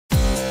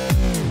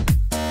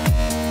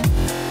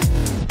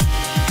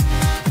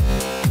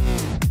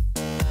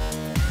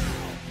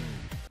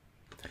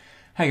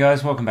Hey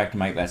guys, welcome back to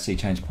Make That Sea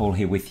Change. Paul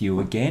here with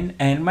you again.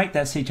 And Make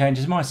That Sea Change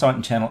is my site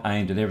and channel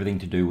aimed at everything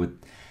to do with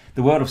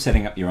the world of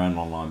setting up your own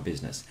online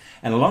business.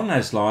 And along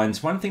those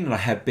lines, one thing that I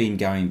have been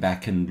going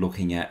back and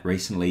looking at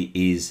recently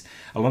is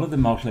a lot of the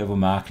multi-level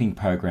marketing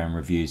program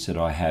reviews that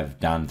I have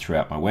done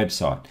throughout my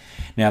website.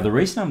 Now, the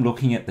reason I'm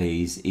looking at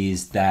these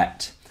is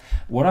that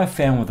what I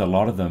found with a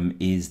lot of them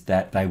is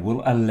that they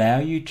will allow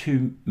you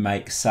to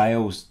make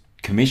sales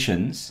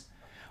commissions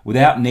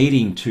without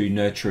needing to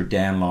nurture a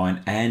downline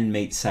and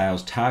meet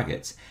sales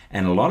targets.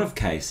 And a lot of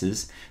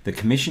cases, the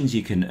commissions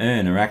you can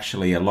earn are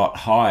actually a lot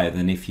higher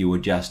than if you were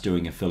just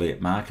doing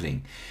affiliate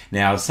marketing.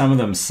 Now, some of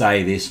them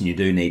say this, and you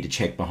do need to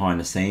check behind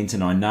the scenes.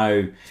 And I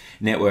know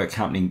network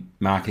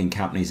marketing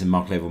companies and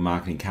multi-level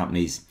marketing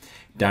companies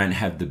don't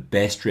have the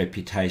best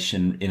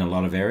reputation in a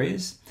lot of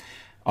areas.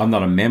 I'm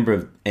not a member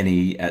of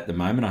any at the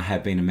moment. I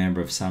have been a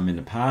member of some in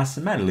the past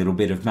and made a little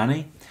bit of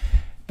money.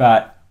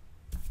 But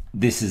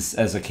this is,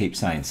 as I keep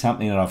saying,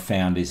 something that I've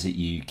found is that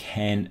you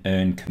can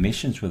earn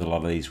commissions with a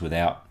lot of these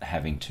without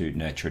having to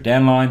nurture a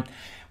downline,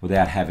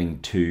 without having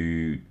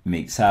to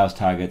meet sales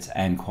targets,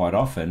 and quite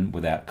often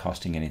without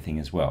costing anything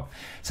as well.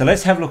 So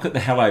let's have a look at the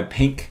Hello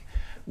Pink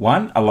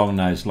one along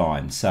those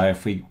lines. So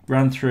if we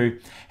run through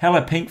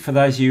Hello Pink, for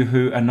those of you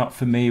who are not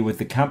familiar with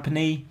the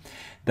company,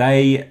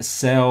 they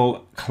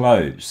sell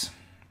clothes.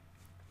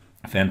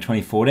 Found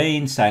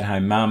 2014,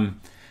 stay-at-home mum.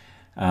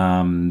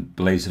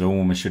 Believes that a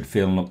woman should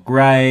feel and look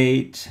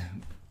great.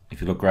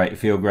 If you look great, you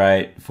feel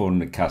great. Affording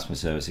to customer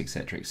service,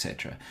 etc.,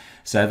 etc.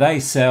 So they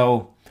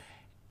sell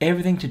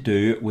everything to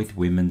do with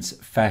women's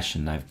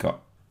fashion. They've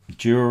got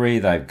jewelry,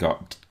 they've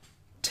got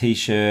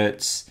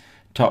t-shirts,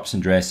 tops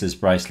and dresses,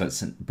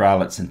 bracelets and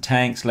bralettes and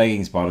tanks,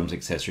 leggings, bottoms,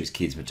 accessories,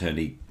 kids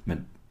maternity,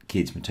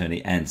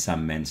 and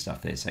some men's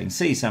stuff there. So you can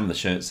see some of the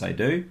shirts they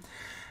do.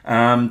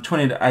 $20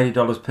 to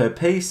 $80 per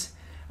piece,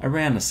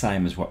 around the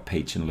same as what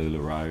Peach and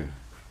LuLaRoe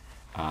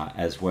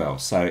as well.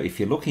 So if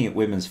you're looking at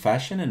women's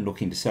fashion and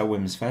looking to sell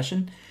women's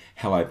fashion,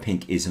 Hello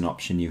Pink is an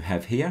option you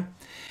have here.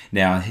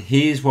 Now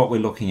here's what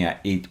we're looking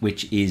at,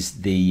 which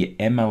is the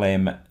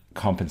MLM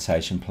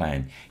compensation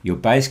plan. Your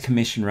base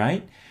commission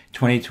rate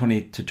 20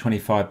 to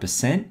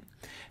 25%,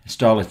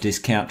 style of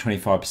discount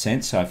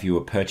 25%. So if you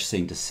were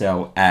purchasing to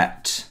sell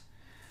at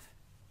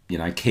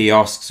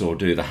kiosks or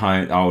do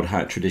the old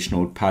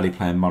traditional party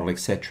plan model,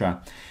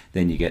 etc.,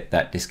 then you get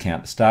that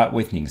discount to start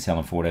with and you can sell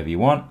them for whatever you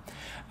want.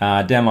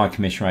 Downline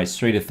commission rates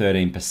 3 to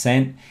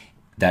 13%.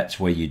 That's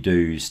where you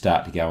do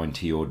start to go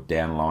into your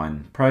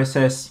downline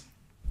process.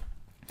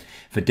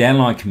 For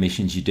downline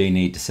commissions, you do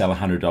need to sell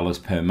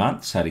 $100 per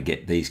month, so to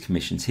get these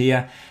commissions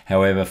here.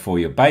 However, for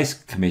your base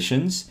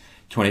commissions,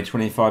 20 to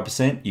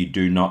 25%, you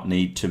do not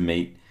need to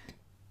meet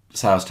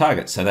sales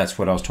targets. So that's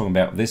what I was talking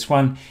about with this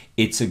one.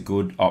 It's a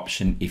good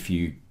option if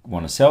you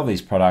want to sell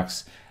these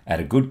products at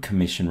a good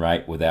commission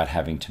rate without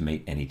having to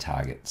meet any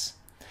targets.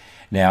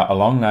 Now,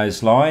 along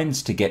those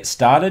lines, to get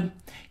started,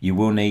 you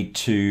will need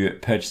to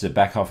purchase a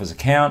back office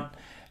account,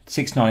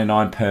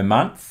 $6.99 per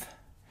month,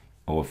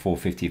 or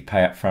 $4.50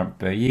 pay up front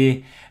per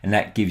year, and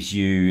that gives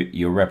you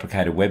your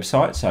replicated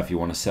website. So if you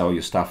want to sell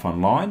your stuff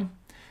online,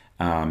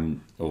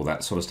 all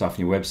that sort of stuff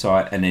in your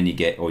website, and then you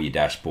get all your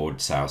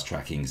dashboard, sales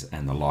trackings,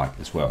 and the like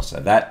as well. So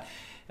that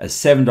is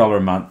 $7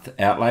 a month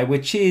outlay,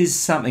 which is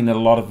something that a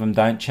lot of them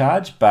don't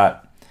charge,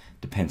 but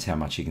depends how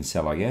much you can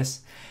sell, I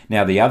guess.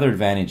 Now, the other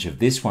advantage of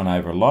this one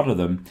over a lot of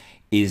them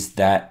is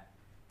that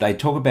they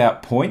talk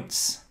about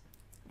points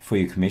for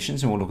your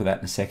commissions, and we'll look at that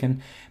in a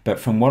second. But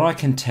from what I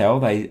can tell,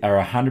 they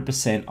are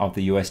 100% of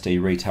the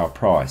USD retail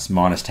price,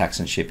 minus tax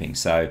and shipping.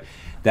 So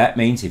that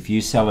means if you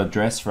sell a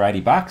dress for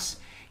 80 bucks,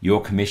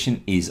 your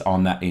commission is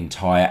on that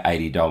entire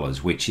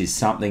 $80, which is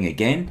something,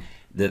 again,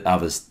 that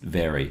others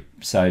vary.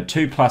 So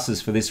 2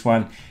 pluses for this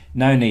one.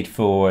 No need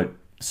for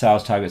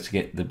sales targets to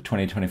get the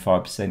 20 to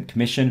 25%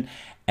 commission,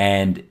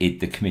 and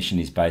the commission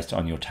is based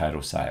on your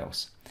total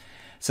sales.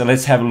 So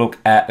let's have a look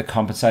at the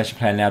compensation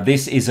plan. Now,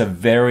 this is a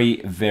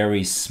very,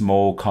 very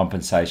small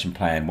compensation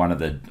plan. One of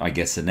the, I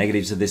guess, the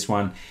negatives of this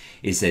one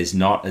is there's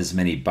not as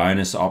many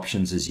bonus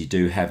options as you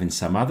do have in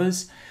some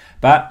others.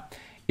 But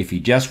if you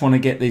just want to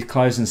get these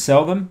clothes and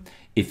sell them,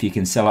 if you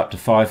can sell up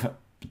to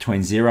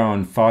between $0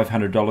 and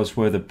 $500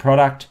 worth of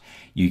product,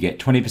 you get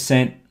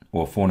 20%,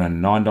 or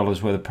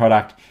 $499 worth of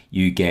product,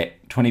 you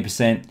get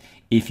 20%.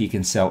 If you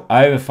can sell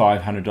over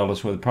 $500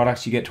 worth of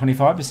products, you get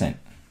 25%.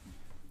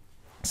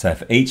 So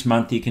for each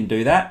month you can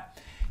do that,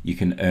 you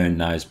can earn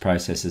those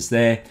processes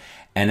there.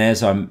 And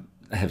as I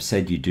have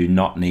said, you do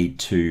not need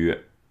to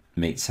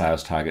meet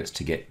sales targets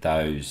to get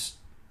those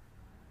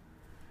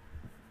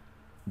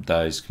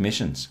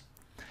commissions.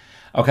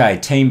 Okay,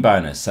 team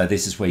bonus. So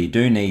this is where you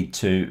do need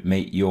to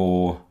meet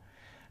your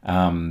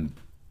sales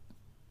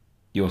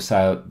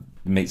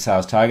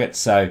targets.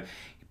 So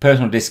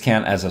personal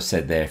discount, as I've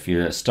said there, if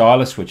you're a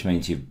stylist, which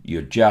means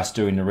you're just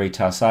doing the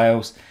retail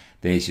sales,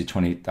 there's your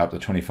up to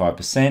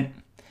 25%.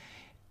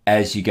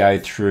 As you go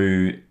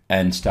through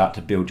and start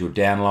to build your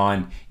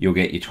downline, you'll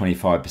get your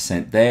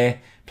 25%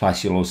 there,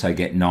 plus you'll also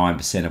get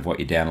 9% of what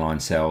your downline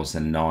sells,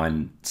 and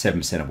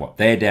 7% of what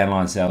their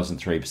downline sells, and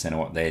 3% of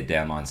what their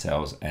downline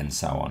sells, and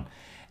so on.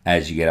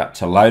 As you get up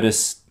to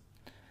Lotus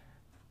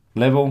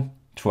level,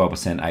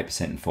 12%,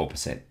 8%, and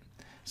 4%.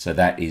 So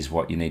that is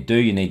what you need to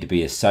do. You need to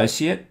be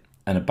associate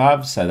and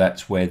above, so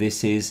that's where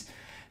this is.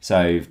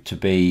 So to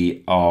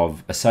be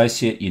of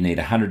associate, you need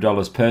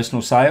 $100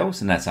 personal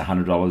sales, and that's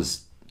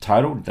 $100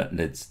 total.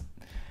 That's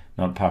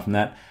not apart from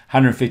that.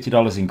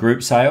 $150 in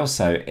group sales,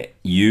 so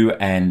you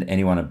and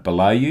anyone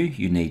below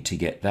you need to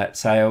get that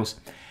sales.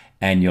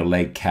 And your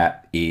leg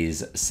cap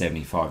is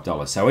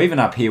 $75. So even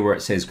up here where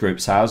it says group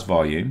sales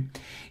volume,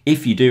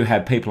 if you do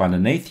have people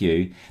underneath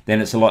you,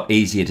 then it's a lot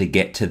easier to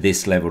get to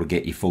this level to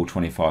get your full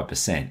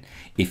 25%.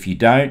 If you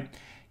don't,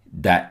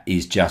 that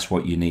is just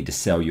what you need to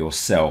sell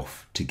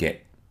yourself to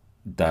get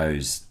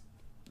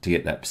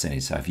that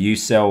percentage. So if you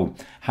sell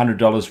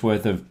 $100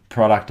 worth of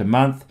product a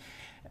month,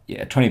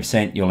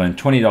 20%, you'll earn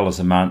 $20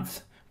 a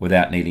month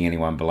without needing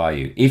anyone below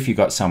you. If you've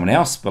got someone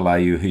else below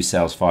you who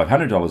sells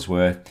 $500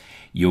 worth,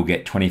 you'll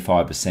get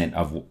 25%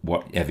 of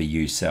whatever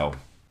you sell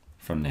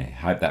from there.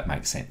 Hope that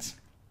makes sense.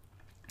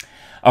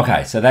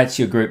 Okay, so that's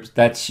your groups,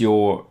 that's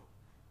your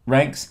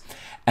ranks,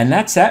 and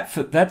that's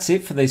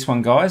it for this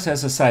one, guys.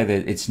 As I say,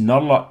 that it's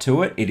not a lot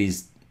to it. It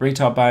is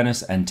retail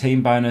bonus and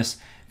team bonus,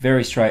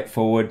 very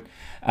straightforward.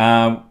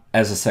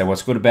 As I say,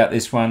 what's good about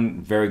this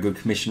one, very good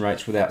commission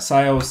rates without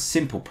sales,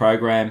 simple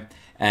program,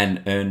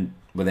 and earn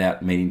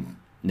without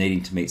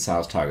needing to meet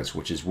sales targets,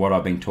 which is what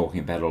I've been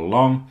talking about all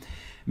along.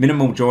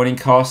 Minimal joining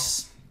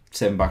costs,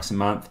 $7 a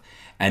month,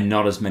 and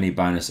not as many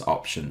bonus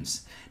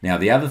options. Now,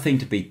 the other thing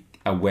to be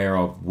aware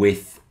of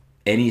with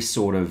any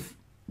sort of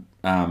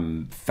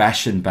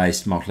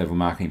fashion-based multi-level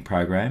marketing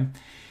program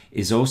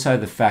is also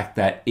the fact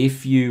that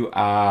if you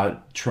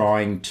are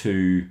trying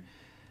to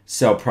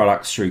sell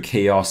products through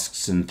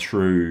kiosks and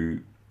through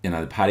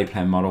the party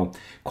plan model,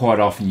 quite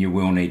often you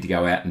will need to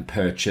go out and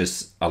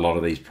purchase a lot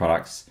of these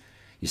products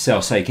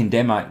yourself, so you can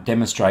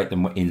demonstrate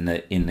them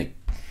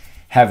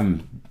have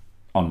them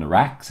on the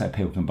rack so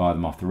people can buy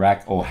them off the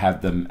rack, or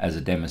have them as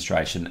a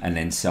demonstration and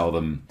then sell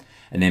them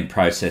and then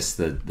process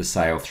the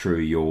sale through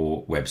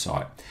your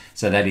website.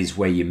 So that is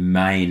where you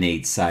may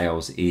need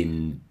sales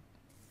in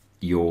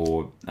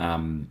your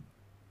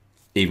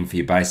even for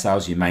your base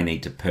sales, you may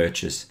need to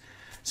purchase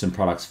some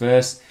products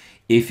first.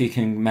 If you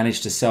can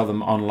manage to sell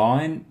them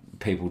online,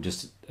 people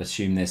just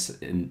assume this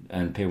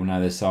and people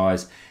know their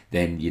size,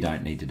 then you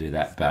don't need to do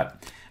that,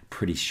 but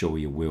pretty sure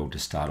you will to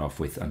start off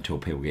with until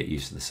people get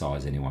used to the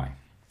size anyway.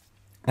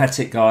 That's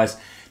it, guys.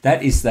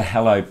 That is the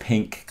Hello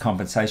Pink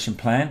compensation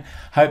plan.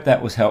 Hope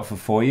that was helpful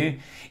for you.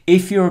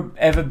 If you're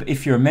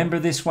a member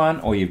of this one,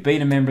 or you've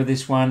been a member of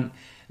this one,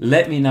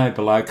 let me know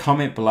below.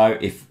 Comment below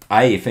if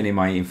any of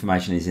my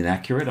information is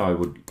inaccurate.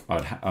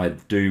 I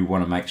do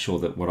want to make sure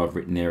that what I've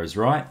written there is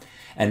right.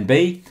 And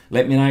B,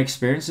 let me know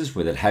experiences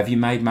with it. Have you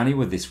made money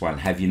with this one?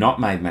 Have you not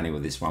made money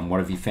with this one?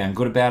 What have you found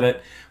good about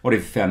it? What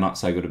have you found not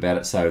so good about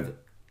it? So that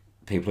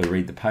people who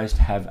read the post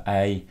have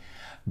a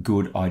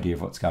good idea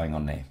of what's going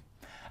on there.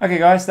 Okay,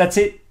 guys, that's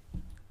it.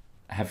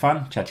 Have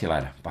fun. Chat to you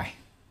later. Bye.